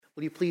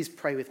Will you please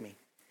pray with me?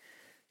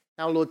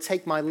 Now, Lord,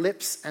 take my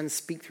lips and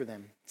speak through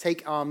them.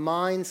 Take our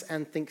minds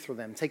and think through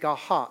them. Take our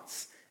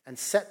hearts and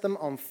set them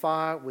on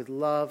fire with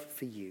love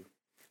for you.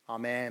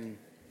 Amen.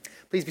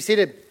 Please be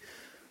seated.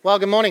 Well,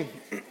 good morning.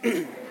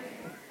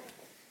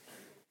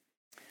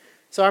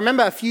 So I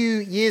remember a few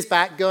years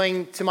back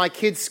going to my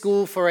kids'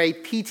 school for a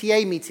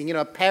PTA meeting,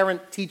 a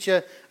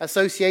parent-teacher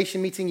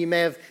association meeting. You may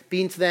have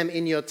been to them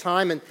in your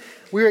time. And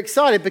we were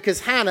excited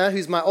because Hannah,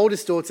 who's my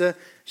oldest daughter,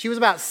 she was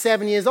about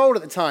 7 years old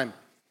at the time.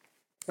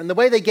 And the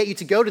way they get you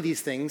to go to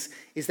these things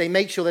is they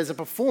make sure there's a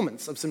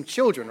performance of some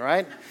children,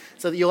 right?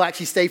 So that you'll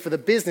actually stay for the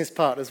business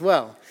part as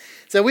well.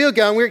 So we were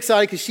going, we were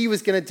excited because she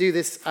was going to do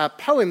this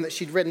poem that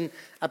she'd written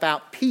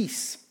about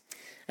peace.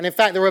 And in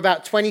fact, there were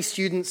about 20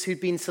 students who'd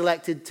been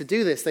selected to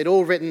do this. They'd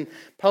all written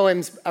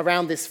poems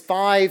around this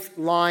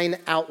 5-line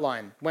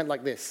outline. It went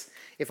like this.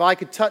 If I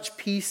could touch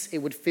peace, it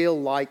would feel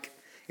like.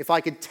 If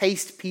I could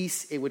taste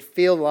peace, it would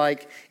feel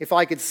like. If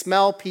I could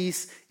smell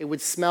peace, it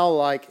would smell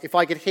like. If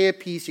I could hear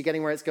peace, you're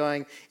getting where it's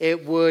going,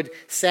 it would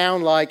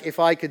sound like. If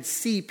I could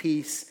see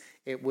peace,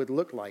 it would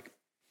look like.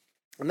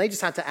 And they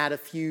just had to add a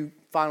few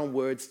final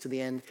words to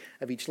the end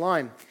of each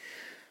line.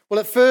 Well,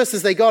 at first,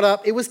 as they got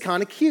up, it was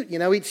kind of cute.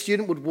 Each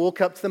student would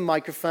walk up to the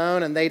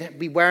microphone and they'd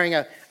be wearing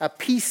a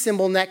peace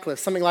symbol necklace,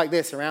 something like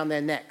this, around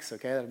their necks,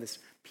 okay? This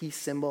peace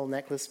symbol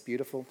necklace,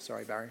 beautiful.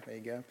 Sorry, Barry, there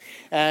you go.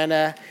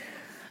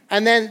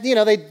 And then,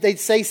 they'd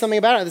say something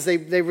about it as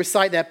they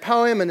recite their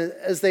poem. And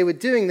as they were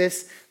doing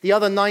this, the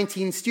other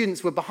 19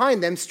 students were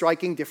behind them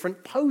striking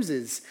different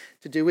poses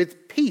to do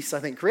with peace, I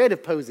think,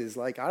 creative poses,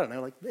 like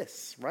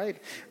this,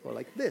 right? Or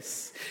like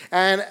this.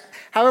 And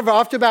however,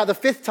 after about the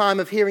 5th time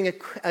of hearing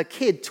a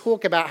kid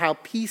talk about how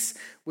peace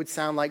would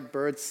sound like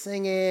birds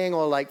singing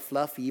or like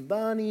fluffy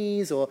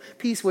bunnies or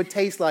peace would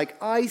taste like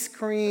ice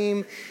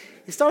cream,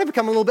 it started to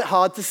become a little bit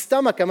hard to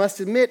stomach, I must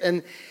admit.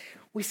 And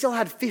we still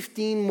had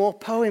 15 more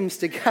poems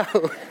to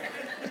go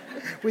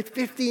with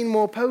 15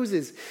 more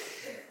poses.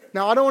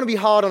 Now, I don't want to be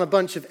hard on a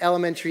bunch of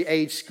elementary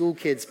age school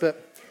kids,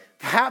 but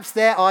perhaps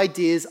their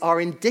ideas are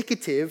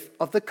indicative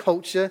of the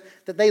culture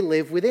that they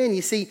live within.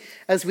 You see,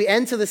 as we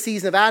enter the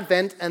season of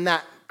Advent and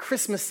that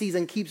Christmas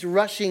season keeps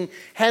rushing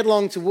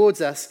headlong towards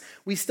us,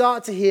 we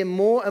start to hear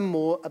more and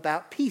more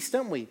about peace,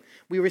 don't we?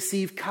 We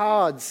receive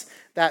cards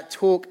that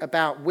talk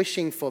about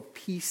wishing for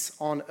peace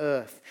on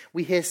earth.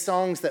 We hear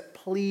songs that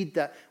plead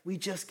that we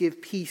just give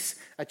peace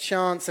a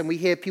chance. And we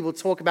hear people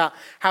talk about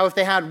how if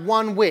they had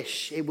one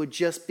wish, it would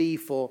just be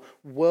for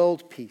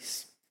world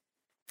peace.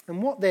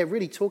 And what they're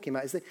really talking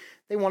about is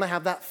they want to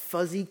have that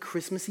fuzzy,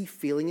 Christmassy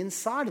feeling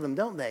inside of them,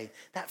 don't they?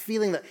 That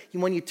feeling that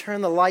when you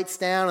turn the lights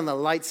down and the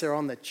lights are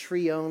on the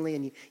tree only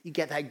and you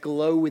get that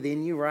glow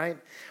within you, right?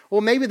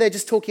 Or maybe they're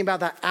just talking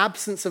about that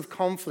absence of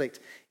conflict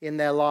in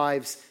their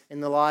lives, in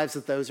the lives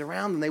of those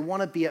around them. They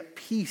want to be at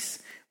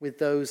peace with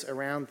those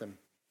around them.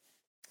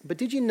 But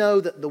did you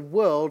know that the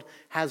world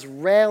has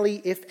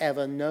rarely, if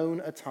ever,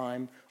 known a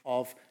time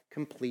of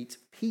complete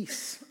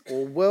peace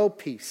or world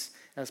peace,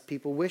 as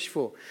people wish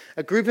for?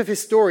 A group of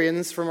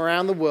historians from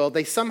around the world,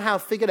 they somehow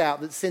figured out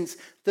that since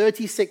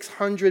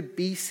 3600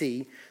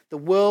 BC, the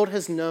world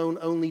has known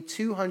only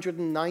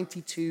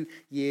 292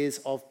 years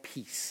of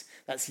peace.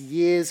 That's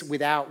years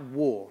without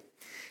war.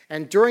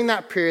 And during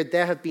that period,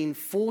 there have been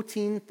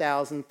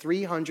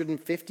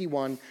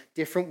 14,351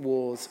 different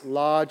wars,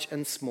 large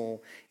and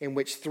small, in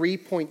which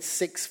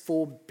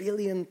 3.64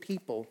 billion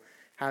people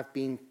have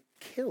been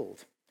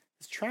killed.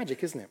 It's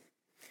tragic, isn't it?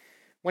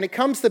 When it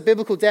comes to the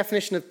biblical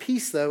definition of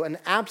peace, though, an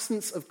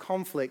absence of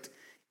conflict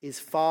is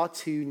far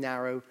too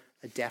narrow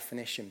a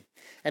definition.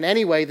 And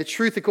anyway, the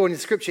truth according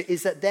to Scripture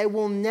is that there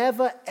will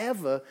never,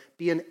 ever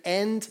be an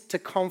end to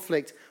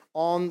conflict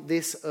on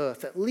this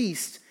earth, at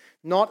least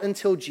not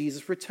until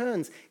Jesus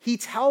returns. He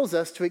tells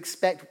us to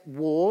expect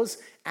wars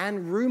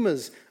and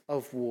rumors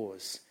of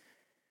wars.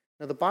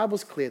 Now, the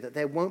Bible's clear that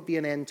there won't be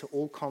an end to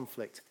all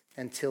conflict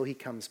until he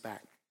comes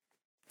back.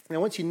 Now,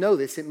 once you know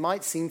this, it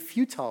might seem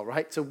futile,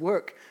 right, to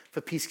work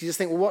for peace. You just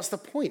think, well, what's the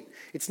point?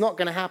 It's not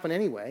going to happen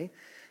anyway.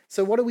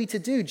 So what are we to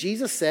do?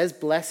 Jesus says,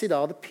 blessed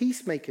are the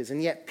peacemakers.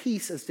 And yet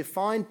peace, as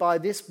defined by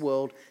this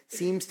world,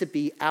 seems to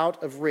be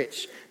out of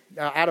reach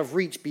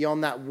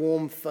beyond that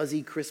warm,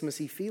 fuzzy,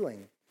 Christmassy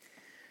feeling.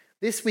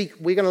 This week,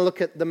 we're going to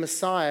look at the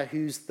Messiah,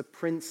 who's the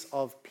Prince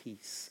of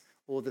Peace,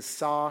 or the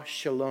Sar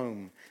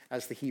Shalom,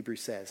 as the Hebrew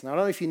says. Now, I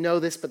don't know if you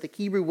know this, but the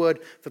Hebrew word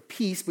for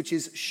peace, which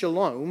is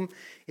shalom,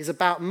 is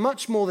about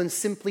much more than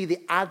simply the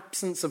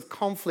absence of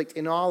conflict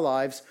in our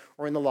lives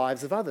or in the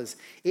lives of others.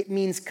 It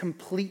means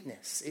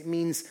completeness. It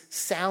means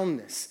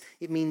soundness.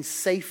 It means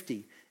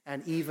safety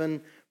and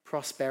even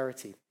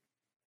prosperity.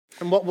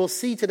 And what we'll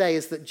see today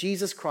is that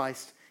Jesus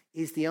Christ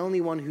is the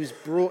only one who's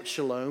brought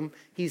shalom.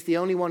 He's the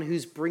only one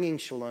who's bringing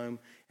shalom,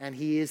 and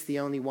he is the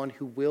only one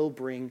who will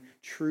bring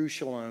true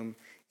shalom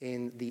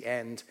in the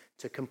end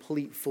to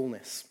complete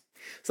fullness.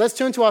 So let's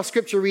turn to our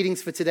scripture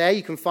readings for today.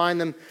 You can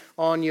find them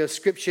on your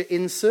scripture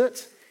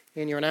insert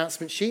in your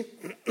announcement sheet.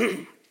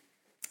 And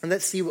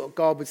let's see what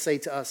God would say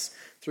to us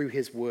through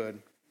his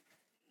word.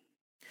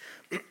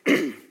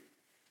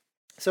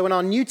 So in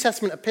our New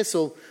Testament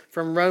epistle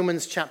from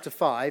Romans chapter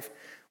 5,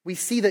 we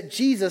see that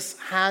Jesus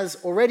has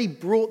already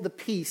brought the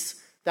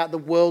peace that the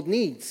world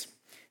needs.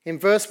 In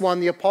verse 1,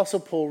 the Apostle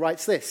Paul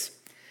writes this: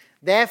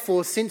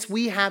 "Therefore, since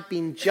we have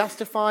been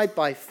justified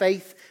by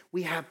faith,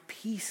 we have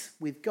peace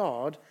with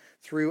God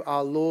through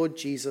our Lord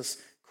Jesus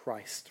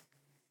Christ."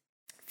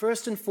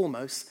 First and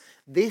foremost,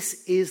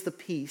 this is the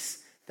peace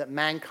that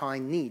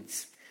mankind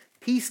needs.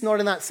 Peace not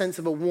in that sense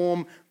of a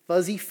warm,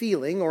 fuzzy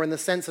feeling or in the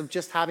sense of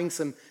just having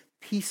some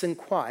peace and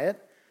quiet,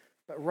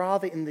 but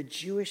rather in the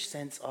Jewish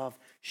sense of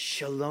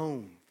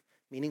shalom,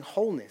 meaning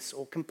wholeness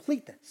or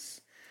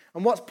completeness.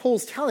 And what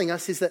Paul's telling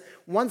us is that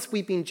once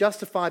we've been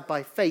justified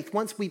by faith,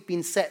 once we've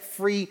been set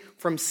free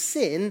from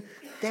sin,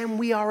 then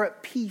we are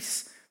at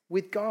peace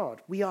with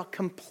God. We are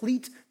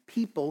complete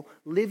people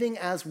living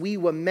as we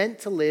were meant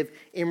to live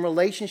in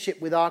relationship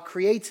with our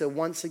Creator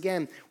once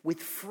again, with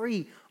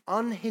free,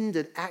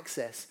 unhindered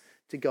access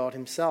to God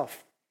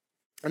himself.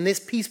 And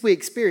this peace we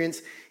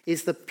experience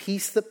is the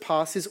peace that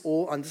passes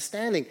all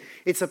understanding.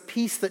 It's a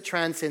peace that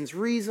transcends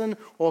reason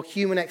or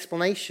human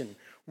explanation,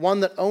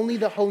 one that only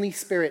the Holy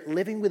Spirit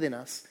living within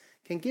us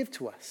can give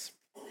to us.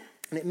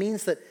 And it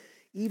means that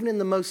even in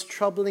the most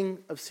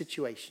troubling of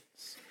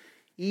situations,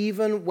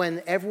 even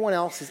when everyone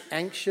else is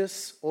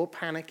anxious or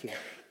panicking,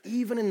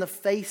 even in the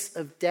face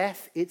of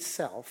death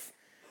itself,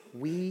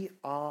 we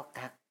are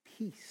at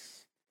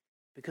peace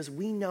because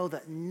we know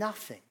that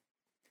nothing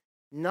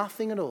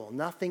at all,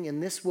 nothing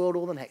in this world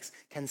or the next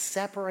can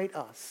separate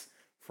us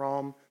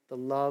from the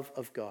love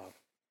of God.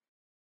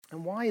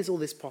 And why is all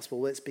this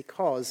possible? Well, it's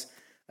because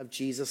of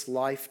Jesus'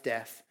 life,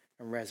 death,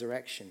 and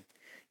resurrection.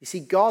 You see,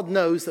 God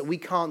knows that we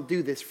can't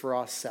do this for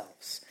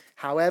ourselves,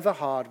 however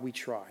hard we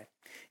try.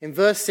 In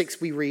verse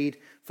 6 we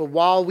read, "For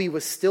while we were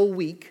still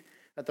weak,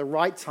 at the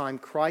right time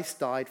Christ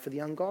died for the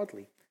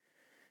ungodly."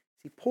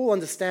 See, Paul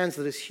understands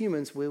that as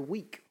humans we're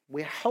weak.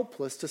 We're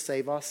helpless to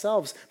save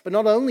ourselves. But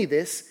not only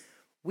this,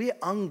 we're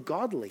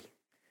ungodly.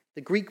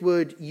 The Greek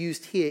word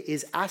used here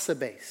is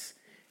asabes,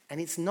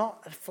 and it's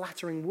not a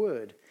flattering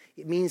word.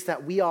 It means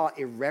that we are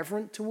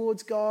irreverent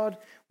towards God,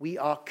 we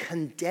are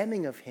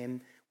condemning of him,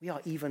 we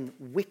are even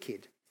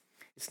wicked.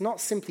 It's not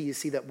simply, you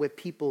see, that we're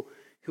people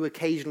who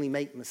occasionally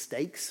make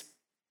mistakes.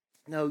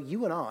 No,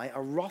 you and I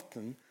are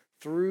rotten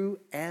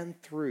through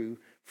and through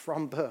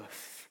from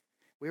birth.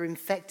 We're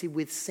infected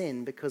with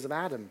sin because of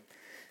Adam.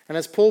 And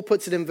as Paul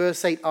puts it in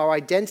verse 8, our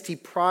identity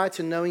prior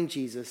to knowing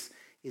Jesus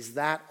is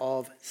that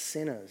of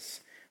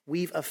sinners.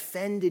 We've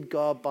offended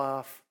God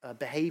by our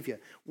behavior.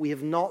 We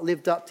have not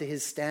lived up to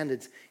his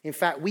standards. In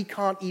fact, we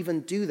can't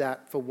even do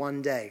that for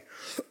one day.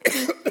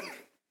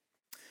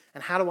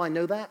 And how do I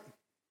know that?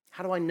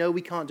 How do I know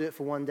we can't do it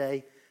for one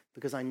day?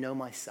 Because I know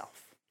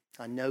myself.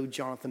 I know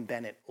Jonathan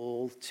Bennett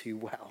all too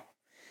well.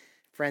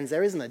 Friends,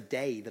 there isn't a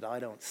day that I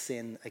don't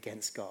sin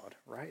against God,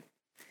 right?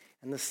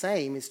 And the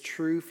same is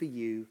true for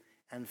you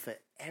and for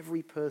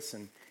every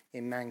person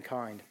in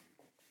mankind.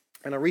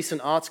 In a recent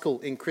article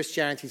in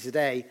Christianity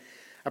Today,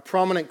 a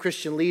prominent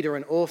Christian leader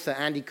and author,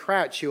 Andy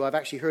Crouch, who I've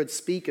actually heard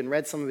speak and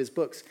read some of his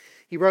books,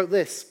 he wrote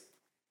this: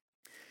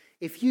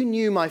 "If you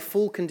knew my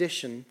full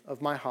condition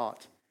of my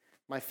heart,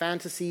 my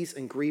fantasies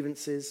and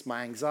grievances,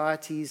 my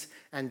anxieties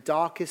and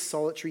darkest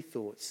solitary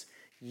thoughts,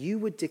 you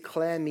would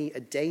declare me a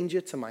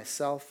danger to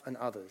myself and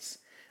others.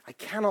 I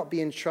cannot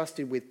be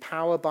entrusted with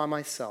power by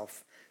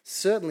myself,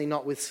 certainly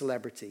not with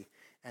celebrity,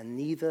 and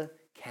neither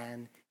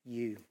can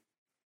you."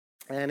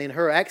 And in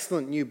her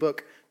excellent new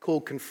book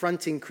called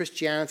Confronting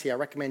Christianity, I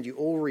recommend you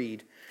all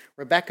read,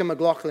 Rebecca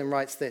McLaughlin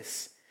writes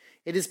this: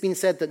 "It has been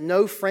said that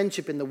no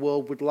friendship in the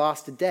world would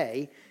last a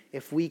day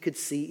if we could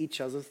see each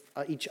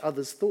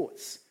other's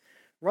thoughts.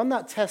 Run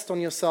that test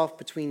on yourself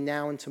between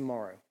now and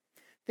tomorrow.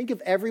 Think of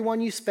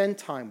everyone you spend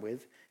time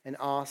with and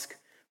ask,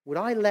 would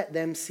I let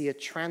them see a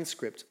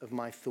transcript of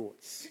my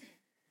thoughts?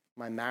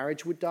 My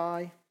marriage would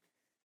die.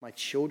 My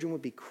children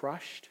would be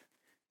crushed.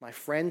 My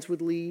friends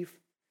would leave.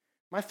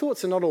 My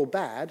thoughts are not all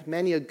bad.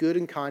 Many are good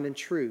and kind and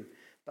true.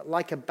 But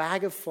like a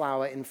bag of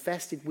flour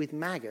infested with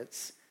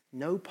maggots,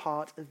 no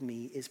part of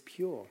me is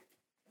pure."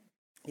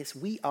 Yes,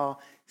 we are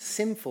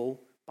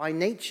sinful by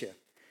nature.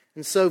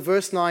 And so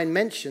verse 9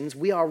 mentions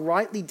we are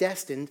rightly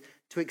destined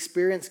to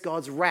experience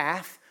God's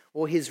wrath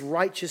or his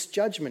righteous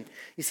judgment.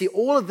 You see,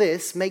 all of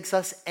this makes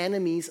us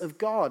enemies of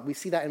God. We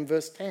see that in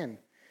verse 10.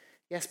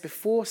 Yes,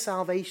 before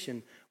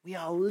salvation, we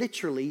are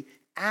literally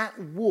at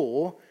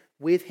war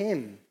with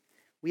him.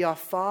 We are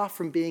far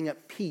from being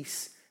at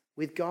peace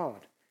with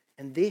God.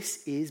 And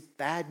this is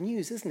bad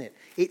news, isn't it?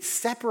 It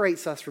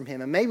separates us from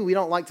him. And maybe we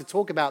don't like to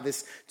talk about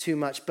this too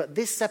much, but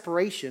this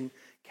separation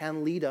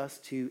can lead us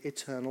to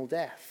eternal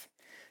death.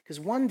 Because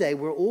one day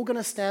we're all going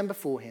to stand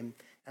before him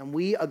and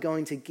we are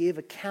going to give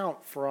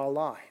account for our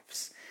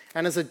lives.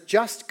 And as a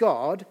just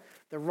God,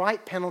 the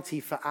right penalty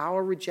for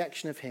our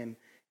rejection of him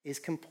is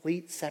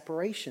complete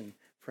separation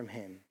from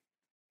him.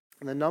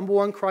 And the number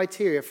one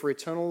criteria for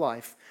eternal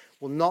life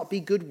will not be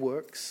good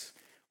works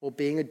or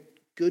being a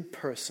good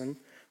person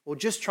or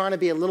just trying to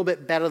be a little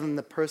bit better than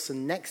the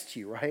person next to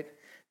you, right?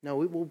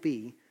 No, it will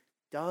be,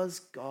 does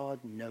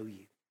God know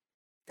you?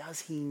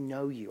 Does he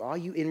know you? Are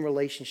you in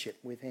relationship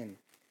with him?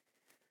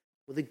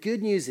 Well, the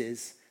good news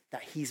is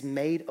that he's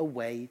made a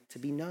way to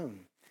be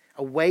known,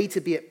 a way to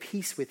be at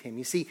peace with him.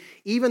 You see,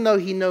 even though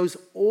he knows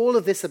all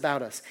of this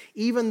about us,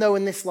 even though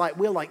in this light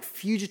we're like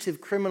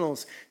fugitive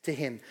criminals to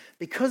him,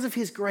 because of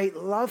his great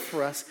love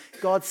for us,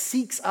 God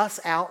seeks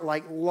us out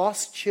like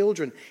lost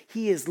children.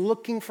 He is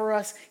looking for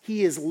us,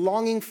 he is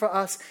longing for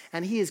us,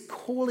 and he is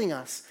calling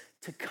us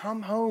to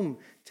come home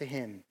to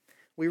him.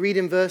 We read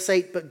in verse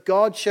 8, but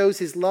God shows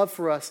his love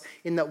for us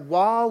in that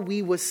while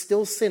we were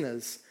still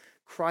sinners,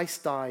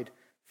 Christ died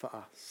for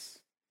us.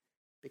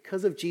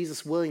 Because of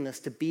Jesus' willingness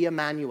to be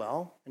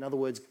Emmanuel, in other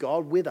words,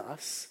 God with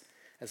us,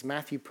 as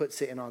Matthew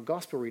puts it in our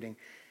gospel reading,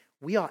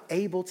 we are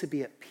able to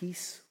be at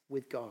peace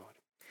with God.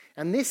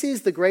 And this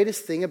is the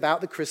greatest thing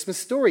about the Christmas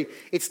story.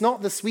 It's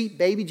not the sweet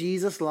baby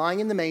Jesus lying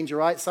in the manger,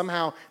 right?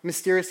 Somehow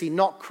mysteriously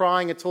not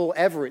crying at all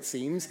ever, it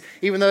seems.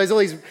 Even though there's all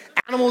these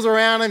animals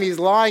around him, he's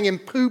lying in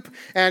poop,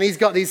 and he's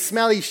got these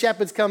smelly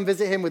shepherds come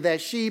visit him with their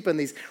sheep and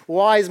these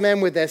wise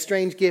men with their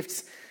strange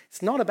gifts.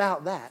 It's not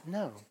about that,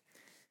 no.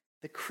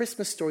 The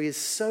Christmas story is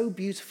so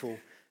beautiful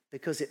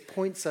because it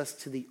points us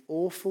to the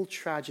awful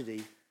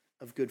tragedy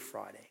of Good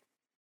Friday.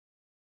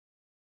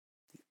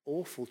 The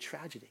awful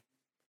tragedy.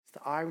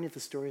 It's the irony of the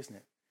story, isn't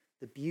it?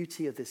 The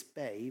beauty of this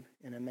babe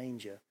in a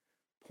manger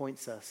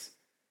points us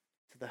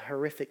to the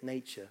horrific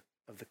nature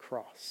of the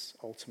cross,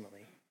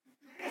 ultimately.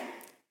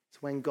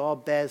 It's when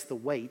God bears the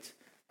weight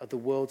of the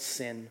world's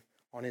sin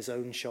on his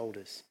own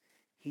shoulders.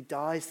 He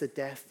dies the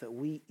death that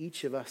we,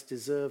 each of us,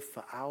 deserve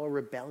for our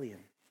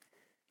rebellion.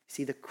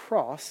 See, the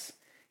cross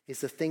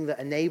is the thing that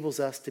enables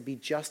us to be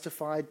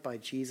justified by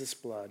Jesus'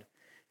 blood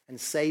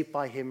and saved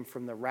by him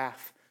from the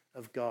wrath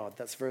of God.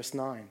 That's verse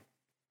 9.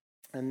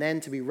 And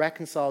then to be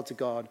reconciled to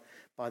God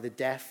by the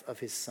death of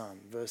his Son,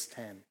 verse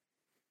 10.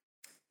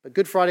 But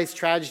Good Friday's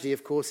tragedy,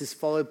 of course, is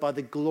followed by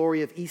the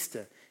glory of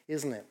Easter,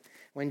 isn't it?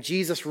 When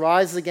Jesus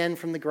rises again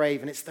from the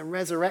grave, and it's the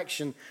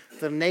resurrection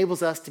that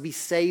enables us to be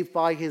saved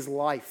by his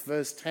life,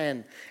 verse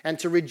 10, and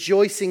to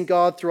rejoice in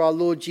God through our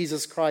Lord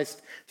Jesus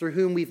Christ, through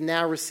whom we've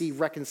now received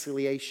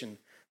reconciliation,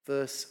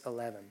 verse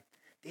 11.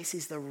 This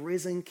is the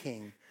risen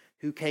King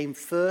who came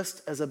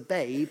first as a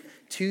babe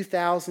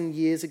 2,000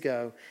 years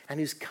ago and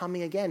who's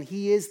coming again.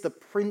 He is the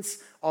Prince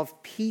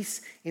of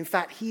Peace. In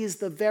fact, he is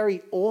the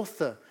very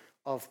author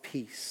of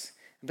peace.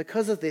 And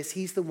because of this,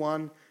 he's the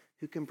one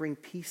who can bring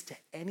peace to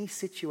any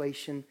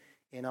situation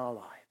in our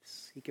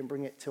lives. He can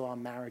bring it to our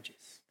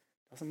marriages.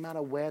 Doesn't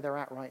matter where they're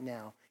at right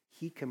now,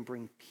 he can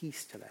bring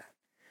peace to that.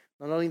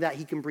 Not only that,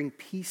 he can bring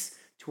peace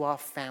to our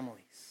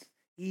families,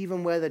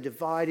 even where they're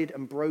divided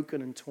and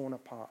broken and torn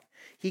apart.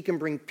 He can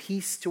bring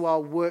peace to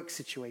our work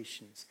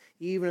situations,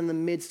 even in the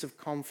midst of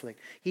conflict.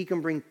 He can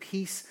bring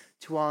peace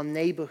to our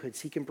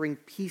neighborhoods. He can bring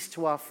peace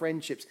to our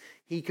friendships.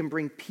 He can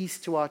bring peace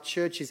to our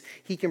churches.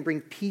 He can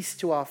bring peace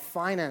to our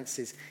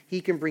finances.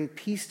 He can bring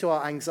peace to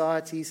our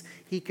anxieties.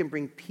 He can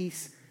bring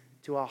peace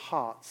to our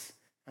hearts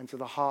and to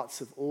the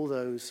hearts of all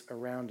those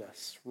around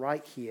us,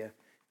 right here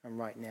and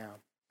right now.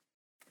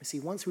 You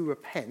see, once we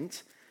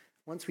repent,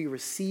 once we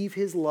receive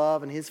his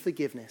love and his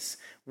forgiveness,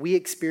 we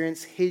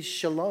experience his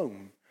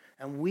shalom,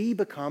 and we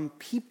become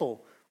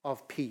people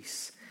of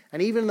peace.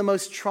 And even in the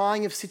most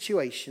trying of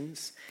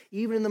situations,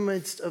 even in the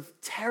midst of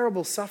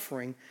terrible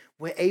suffering,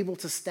 we're able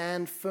to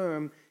stand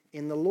firm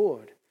in the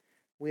Lord.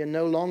 We are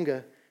no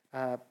longer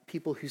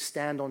people who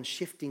stand on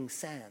shifting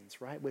sands,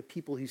 right? We're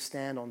people who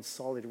stand on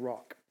solid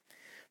rock.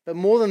 But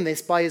more than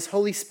this, by his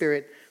Holy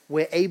Spirit,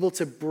 we're able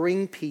to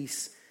bring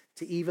peace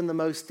to even the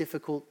most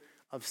difficult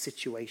of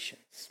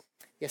situations.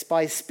 Yes,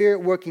 by his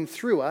Spirit working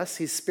through us,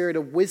 his Spirit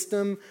of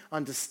wisdom,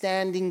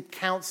 understanding,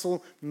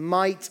 counsel,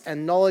 might,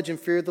 and knowledge and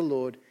fear of the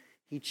Lord,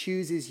 he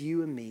chooses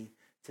you and me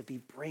to be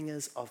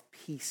bringers of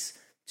peace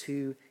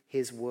to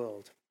his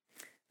world.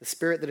 The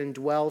Spirit that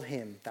indwelled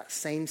him, that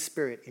same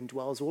Spirit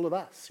indwells all of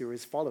us who are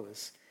his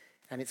followers,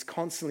 and it's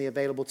constantly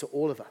available to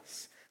all of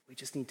us. We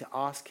just need to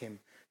ask him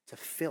to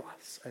fill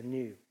us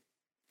anew.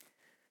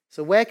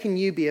 So where can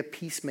you be a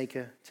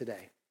peacemaker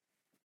today?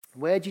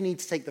 Where do you need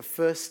to take the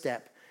first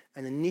step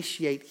and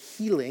initiate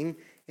healing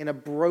in a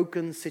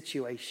broken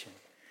situation?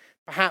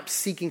 Perhaps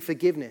seeking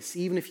forgiveness,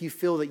 even if you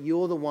feel that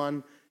you're the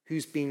one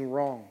who's being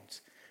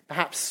wronged.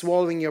 Perhaps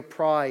swallowing your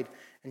pride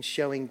and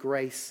showing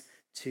grace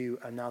to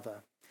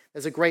another.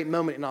 There's a great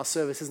moment in our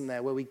service, isn't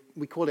there, where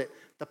we call it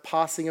the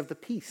passing of the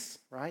peace,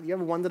 right? You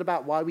ever wondered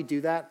about why we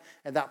do that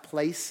at that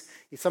place?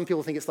 Some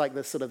people think it's like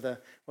the sort of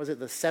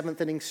the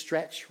seventh inning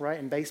stretch, right,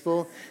 in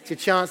baseball. It's your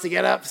chance to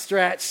get up,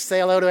 stretch,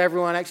 say hello to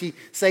everyone, actually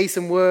say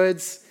some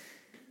words.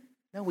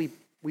 No, we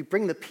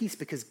bring the peace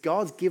because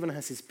God's given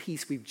us his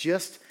peace. We've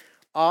just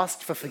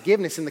asked for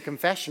forgiveness in the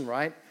confession,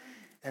 right?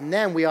 And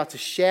then we are to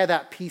share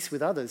that peace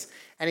with others.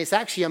 And it's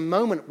actually a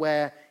moment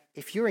where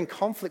if you're in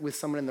conflict with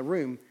someone in the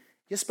room,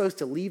 you're supposed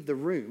to leave the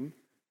room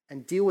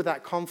and deal with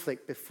that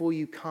conflict before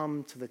you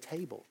come to the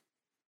table.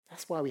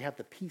 That's why we have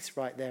the peace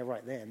right there,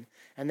 right then.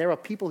 And there are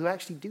people who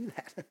actually do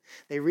that.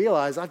 They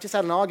realize, I've just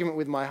had an argument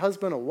with my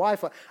husband or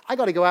wife. I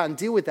got to go out and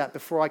deal with that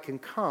before I can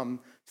come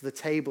to the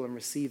table and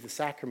receive the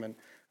sacrament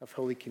of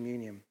Holy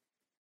Communion.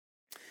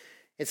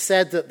 It's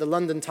said that the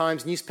London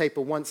Times newspaper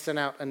once sent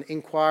out an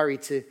inquiry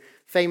to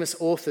famous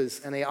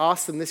authors, and they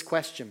asked them this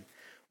question: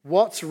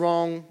 what's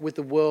wrong with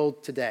the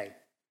world today?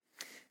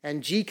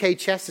 And G.K.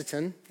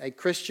 Chesterton, a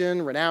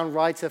Christian, renowned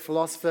writer,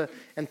 philosopher,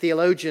 and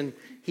theologian,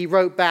 he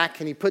wrote back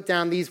and he put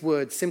down these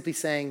words, simply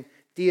saying,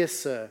 "Dear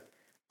sir,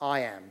 I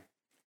am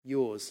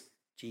yours,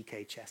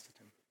 G.K.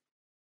 Chesterton.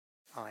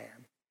 I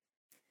am."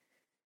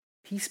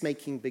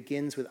 Peacemaking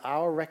begins with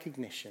our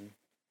recognition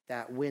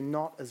that we're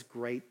not as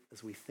great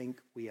as we think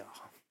we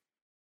are.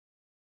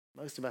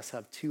 Most of us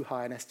have too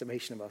high an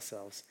estimation of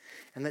ourselves,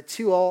 and that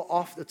too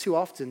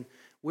often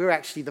we're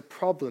actually the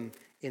problem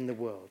in the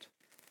world.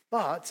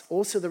 But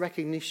also the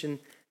recognition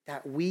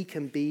that we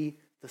can be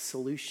the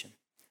solution.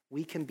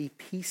 We can be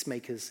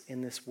peacemakers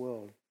in this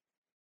world.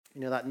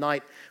 You know, that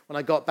night when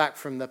I got back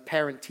from the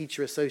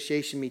Parent-Teacher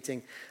Association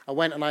meeting, I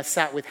went and I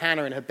sat with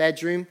Hannah in her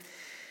bedroom.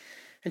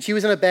 And she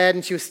was in her bed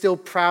and she was still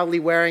proudly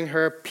wearing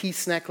her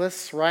peace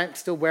necklace, right?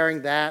 Still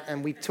wearing that.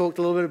 And we talked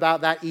a little bit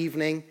about that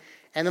evening.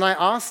 And then I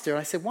asked her,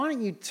 I said, why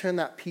don't you turn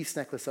that peace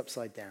necklace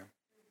upside down,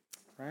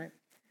 right?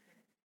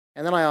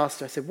 And then I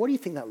asked her, I said, what do you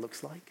think that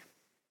looks like?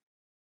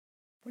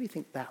 What do you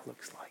think that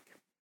looks like,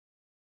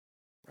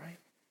 right?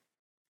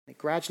 And it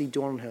gradually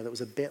dawned on her that it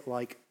was a bit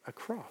like a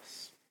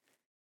cross.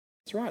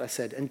 That's right, I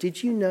said. And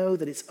did you know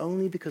that it's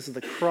only because of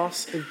the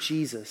cross of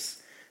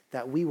Jesus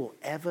that we will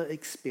ever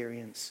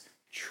experience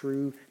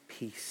true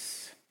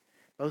peace,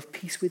 both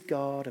peace with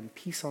God and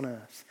peace on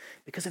earth?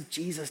 Because of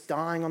Jesus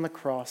dying on the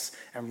cross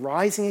and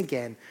rising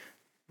again,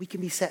 we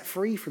can be set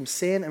free from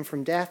sin and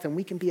from death, and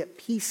we can be at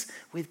peace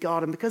with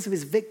God. And because of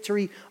his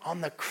victory on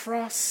the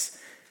cross,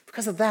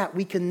 because of that,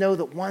 we can know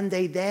that one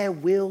day there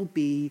will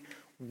be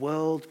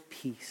world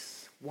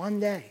peace.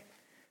 One day,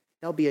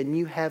 there'll be a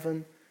new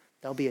heaven,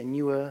 there'll be a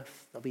new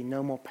earth, there'll be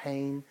no more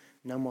pain,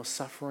 no more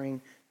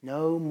suffering,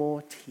 no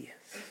more tears,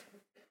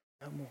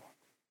 no more.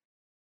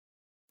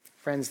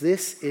 Friends,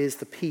 this is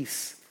the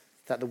peace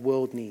that the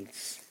world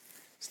needs.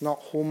 It's not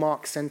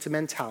hallmark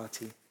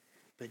sentimentality,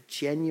 but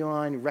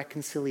genuine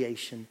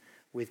reconciliation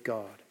with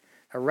God.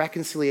 A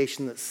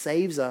reconciliation that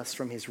saves us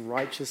from his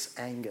righteous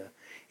anger.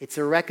 It's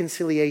a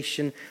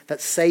reconciliation that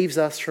saves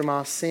us from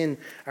our sin.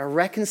 A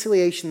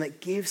reconciliation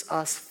that gives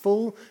us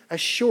full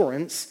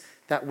assurance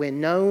that we're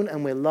known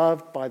and we're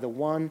loved by the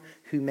one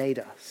who made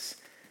us.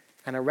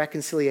 And a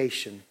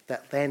reconciliation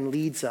that then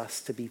leads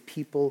us to be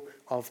people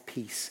of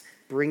peace,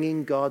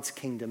 bringing God's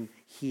kingdom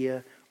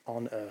here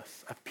on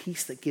earth. A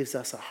peace that gives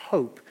us a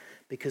hope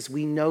because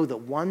we know that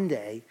one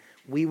day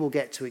we will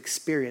get to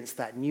experience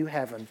that new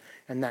heaven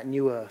and that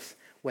new earth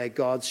where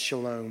God's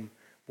shalom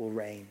will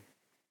reign.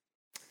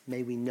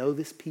 May we know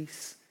this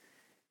peace.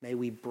 May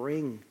we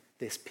bring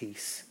this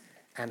peace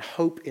and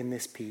hope in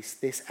this peace,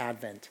 this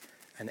Advent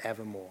and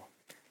evermore.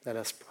 Let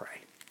us pray.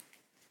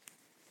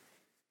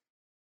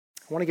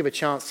 I want to give a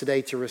chance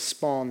today to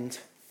respond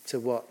to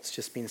what's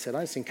just been said.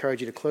 I just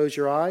encourage you to close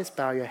your eyes,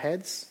 bow your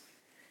heads.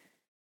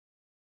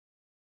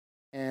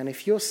 And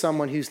if you're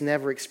someone who's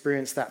never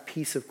experienced that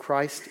peace of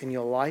Christ in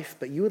your life,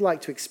 but you would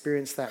like to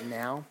experience that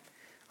now,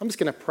 I'm just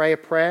going to pray a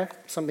prayer,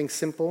 something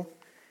simple.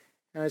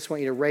 And I just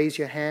want you to raise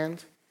your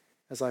hand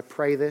as I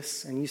pray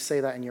this, and you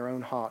say that in your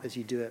own heart as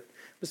you do it.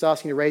 I'm just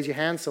asking you to raise your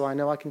hand so I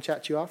know I can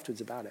chat to you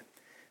afterwards about it,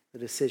 the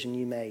decision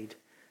you made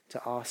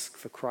to ask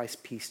for Christ's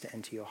peace to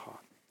enter your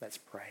heart. Let's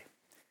pray.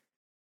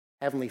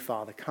 Heavenly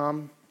Father,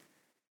 come.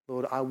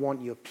 Lord, I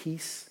want your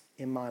peace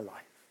in my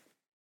life.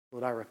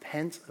 Lord, I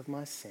repent of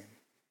my sin.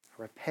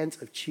 I repent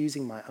of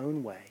choosing my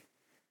own way.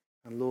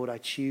 And Lord, I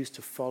choose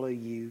to follow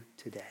you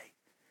today.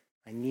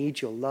 I need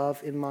your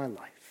love in my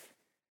life.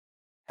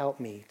 Help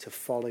me to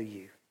follow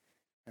you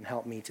and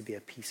help me to be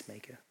a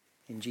peacemaker.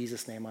 In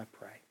Jesus' name I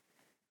pray.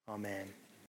 Amen.